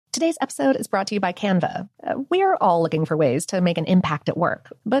Today's episode is brought to you by Canva. We're all looking for ways to make an impact at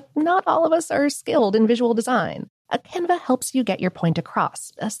work, but not all of us are skilled in visual design. Canva helps you get your point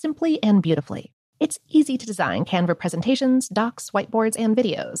across, simply and beautifully. It's easy to design Canva presentations, docs, whiteboards, and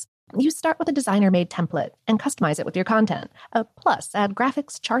videos. You start with a designer-made template and customize it with your content. Plus, add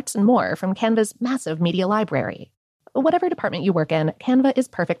graphics, charts, and more from Canva's massive media library. Whatever department you work in, Canva is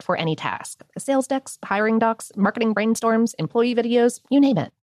perfect for any task. Sales decks, hiring docs, marketing brainstorms, employee videos, you name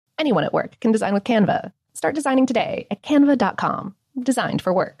it. Anyone at work can design with Canva. Start designing today at canva.com. Designed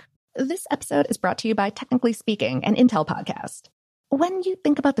for work. This episode is brought to you by Technically Speaking, an Intel podcast. When you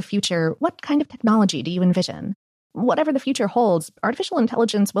think about the future, what kind of technology do you envision? Whatever the future holds, artificial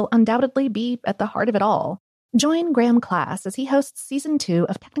intelligence will undoubtedly be at the heart of it all. Join Graham Class as he hosts Season 2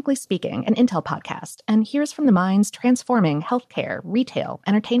 of Technically Speaking, an Intel podcast, and hears from the minds transforming healthcare, retail,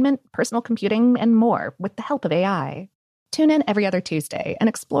 entertainment, personal computing, and more with the help of AI. Tune in every other Tuesday and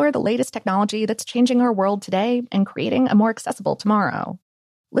explore the latest technology that's changing our world today and creating a more accessible tomorrow.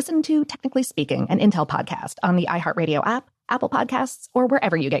 Listen to Technically Speaking, an Intel podcast on the iHeartRadio app, Apple Podcasts, or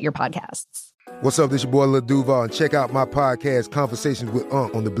wherever you get your podcasts. What's up, this your boy Lil Duval, and check out my podcast, Conversations with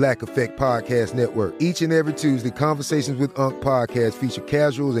Unc, on the Black Effect Podcast Network. Each and every Tuesday, Conversations with Unc podcast feature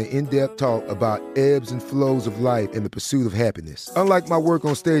casual and in-depth talk about ebbs and flows of life and the pursuit of happiness. Unlike my work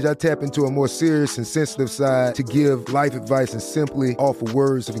on stage, I tap into a more serious and sensitive side to give life advice and simply offer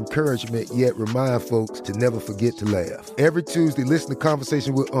words of encouragement, yet remind folks to never forget to laugh. Every Tuesday, listen to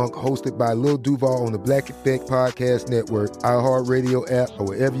Conversation with Unc, hosted by Lil Duval on the Black Effect Podcast Network, iHeartRadio app, or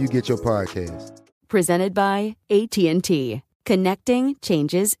wherever you get your podcasts. Presented by AT&T. Connecting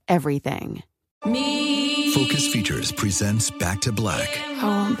changes everything. Focus Features presents Back to Black. I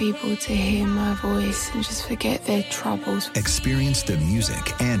want people to hear my voice and just forget their troubles. Experience the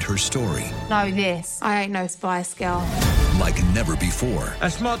music and her story. Know this, I ain't no Spice Girl. Like never before.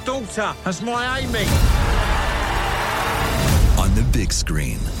 That's my daughter. That's my Amy. On the big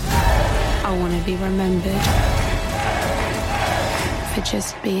screen. I want to be remembered for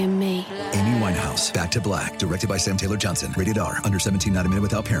just being me. Amy Winehouse, Back to Black, directed by Sam Taylor Johnson. Rated R, under 17, not a minute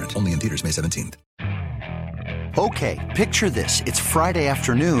without parent. Only in theaters May 17th. Okay, picture this. It's Friday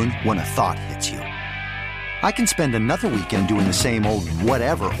afternoon when a thought hits you. I can spend another weekend doing the same old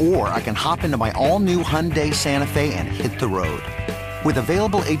whatever, or I can hop into my all-new Hyundai Santa Fe and hit the road. With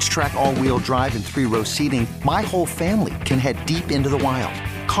available H-Track all-wheel drive and 3-row seating, my whole family can head deep into the wild.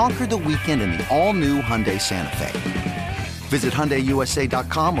 Conquer the weekend in the all-new Hyundai Santa Fe. Visit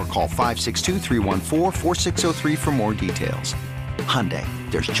HyundaiUSA.com or call 562-314-4603 for more details. Hyundai,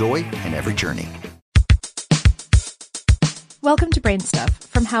 there's joy in every journey. Welcome to Brain Stuff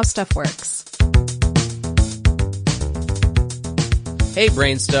from How Stuff Works. Hey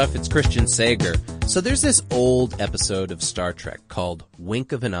Brain Stuff, it's Christian Sager. So there's this old episode of Star Trek called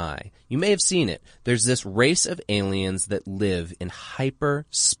Wink of an Eye. You may have seen it. There's this race of aliens that live in hyper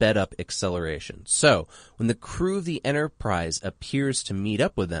sped up acceleration. So when the crew of the Enterprise appears to meet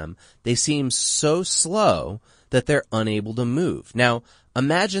up with them, they seem so slow that they're unable to move. Now,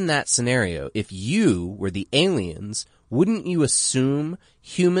 imagine that scenario. If you were the aliens, wouldn't you assume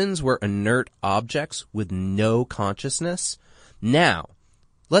humans were inert objects with no consciousness? Now,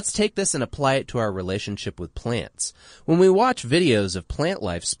 let's take this and apply it to our relationship with plants. When we watch videos of plant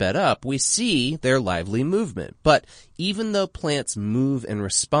life sped up, we see their lively movement. But even though plants move and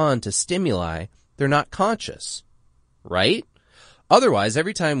respond to stimuli, they're not conscious, right? Otherwise,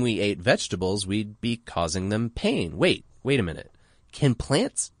 every time we ate vegetables, we'd be causing them pain. Wait a minute. Can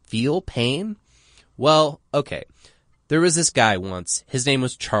plants feel pain? Well, okay. There was this guy once, his name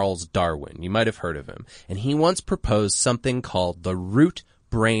was Charles Darwin. You might have heard of him. And he once proposed something called the root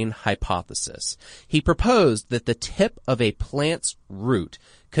brain hypothesis. He proposed that the tip of a plant's root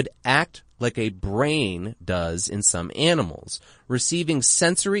could act like a brain does in some animals, receiving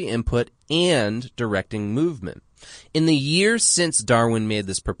sensory input and directing movement. In the years since Darwin made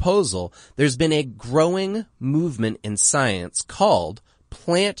this proposal, there's been a growing movement in science called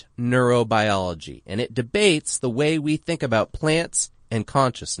plant neurobiology, and it debates the way we think about plants and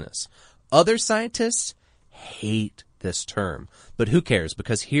consciousness. Other scientists hate this term, but who cares?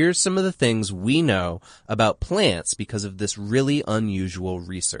 Because here's some of the things we know about plants because of this really unusual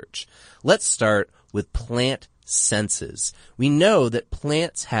research. Let's start with plant senses. We know that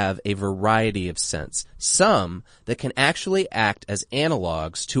plants have a variety of scents, some that can actually act as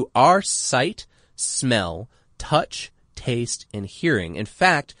analogs to our sight, smell, touch, taste, and hearing. In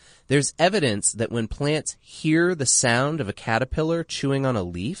fact, there's evidence that when plants hear the sound of a caterpillar chewing on a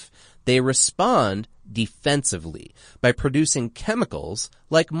leaf, they respond defensively by producing chemicals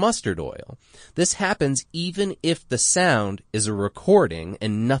like mustard oil. This happens even if the sound is a recording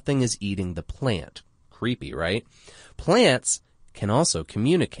and nothing is eating the plant. Creepy, right? Plants can also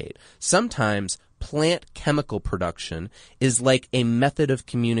communicate. Sometimes plant chemical production is like a method of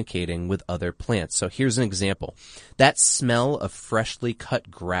communicating with other plants. So here's an example. That smell of freshly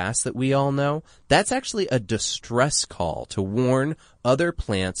cut grass that we all know, that's actually a distress call to warn other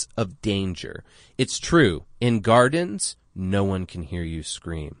plants of danger. It's true. In gardens, no one can hear you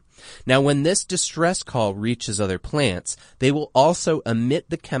scream. Now, when this distress call reaches other plants, they will also emit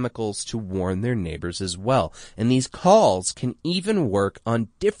the chemicals to warn their neighbors as well. And these calls can even work on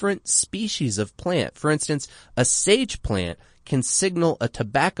different species of plant. For instance, a sage plant can signal a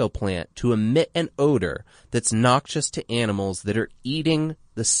tobacco plant to emit an odor that's noxious to animals that are eating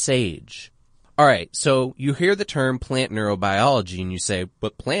the sage. All right, so you hear the term plant neurobiology and you say,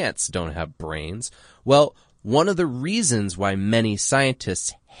 but plants don't have brains. Well, one of the reasons why many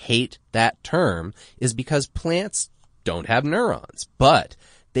scientists hate that term is because plants don't have neurons, but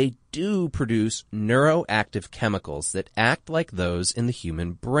they do produce neuroactive chemicals that act like those in the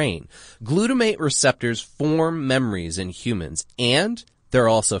human brain. Glutamate receptors form memories in humans, and they're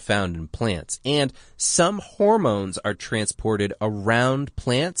also found in plants. And some hormones are transported around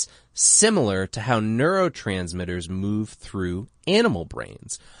plants, similar to how neurotransmitters move through animal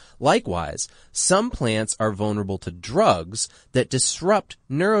brains. Likewise, some plants are vulnerable to drugs that disrupt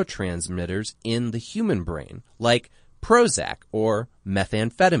neurotransmitters in the human brain, like Prozac or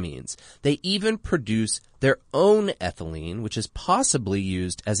methamphetamines. They even produce their own ethylene, which is possibly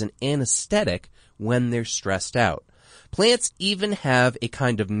used as an anesthetic when they're stressed out. Plants even have a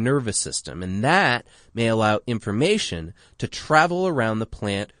kind of nervous system, and that may allow information to travel around the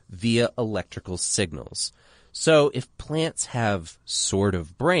plant via electrical signals. So if plants have sort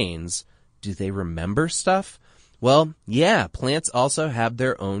of brains, do they remember stuff? Well, yeah, plants also have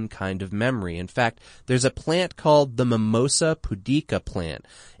their own kind of memory. In fact, there's a plant called the Mimosa pudica plant,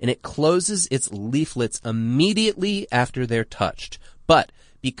 and it closes its leaflets immediately after they're touched. But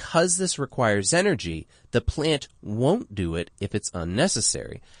because this requires energy, the plant won't do it if it's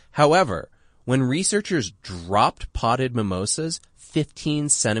unnecessary. However, when researchers dropped potted mimosas 15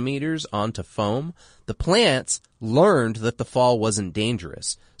 centimeters onto foam, the plants learned that the fall wasn't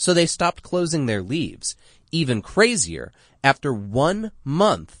dangerous, so they stopped closing their leaves. Even crazier, after 1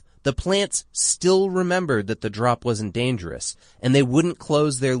 month, the plants still remembered that the drop wasn't dangerous, and they wouldn't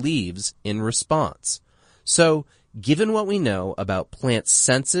close their leaves in response. So, given what we know about plant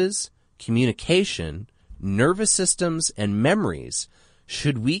senses, communication, nervous systems, and memories,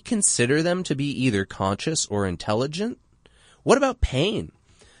 should we consider them to be either conscious or intelligent? What about pain?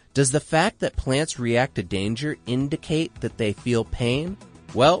 Does the fact that plants react to danger indicate that they feel pain?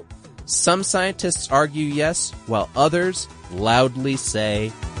 Well, some scientists argue yes, while others loudly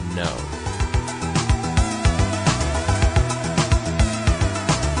say no.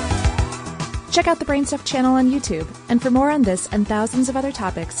 Check out the Brainstuff channel on YouTube, and for more on this and thousands of other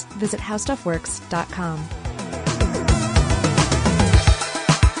topics, visit howstuffworks.com.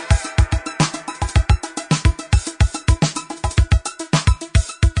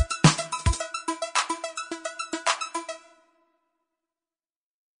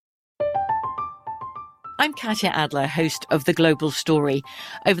 I'm Katya Adler, host of The Global Story.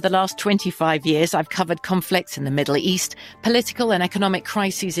 Over the last 25 years, I've covered conflicts in the Middle East, political and economic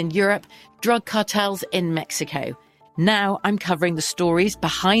crises in Europe, drug cartels in Mexico. Now I'm covering the stories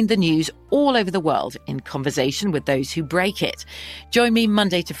behind the news all over the world in conversation with those who break it. Join me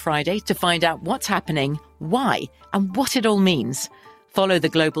Monday to Friday to find out what's happening, why, and what it all means. Follow The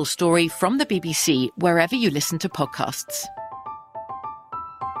Global Story from the BBC wherever you listen to podcasts.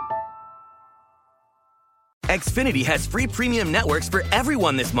 Xfinity has free premium networks for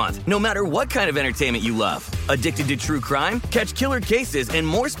everyone this month, no matter what kind of entertainment you love. Addicted to true crime? Catch killer cases and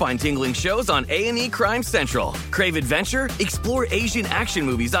more spine-tingling shows on A&E Crime Central. Crave adventure? Explore Asian action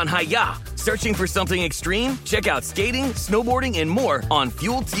movies on Hi-Ya. Searching for something extreme? Check out skating, snowboarding, and more on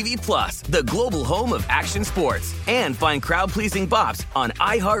Fuel TV Plus, the global home of action sports. And find crowd-pleasing bops on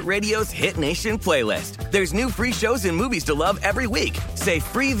iHeartRadio's Hit Nation playlist. There's new free shows and movies to love every week. Say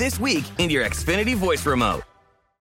free this week in your Xfinity voice remote.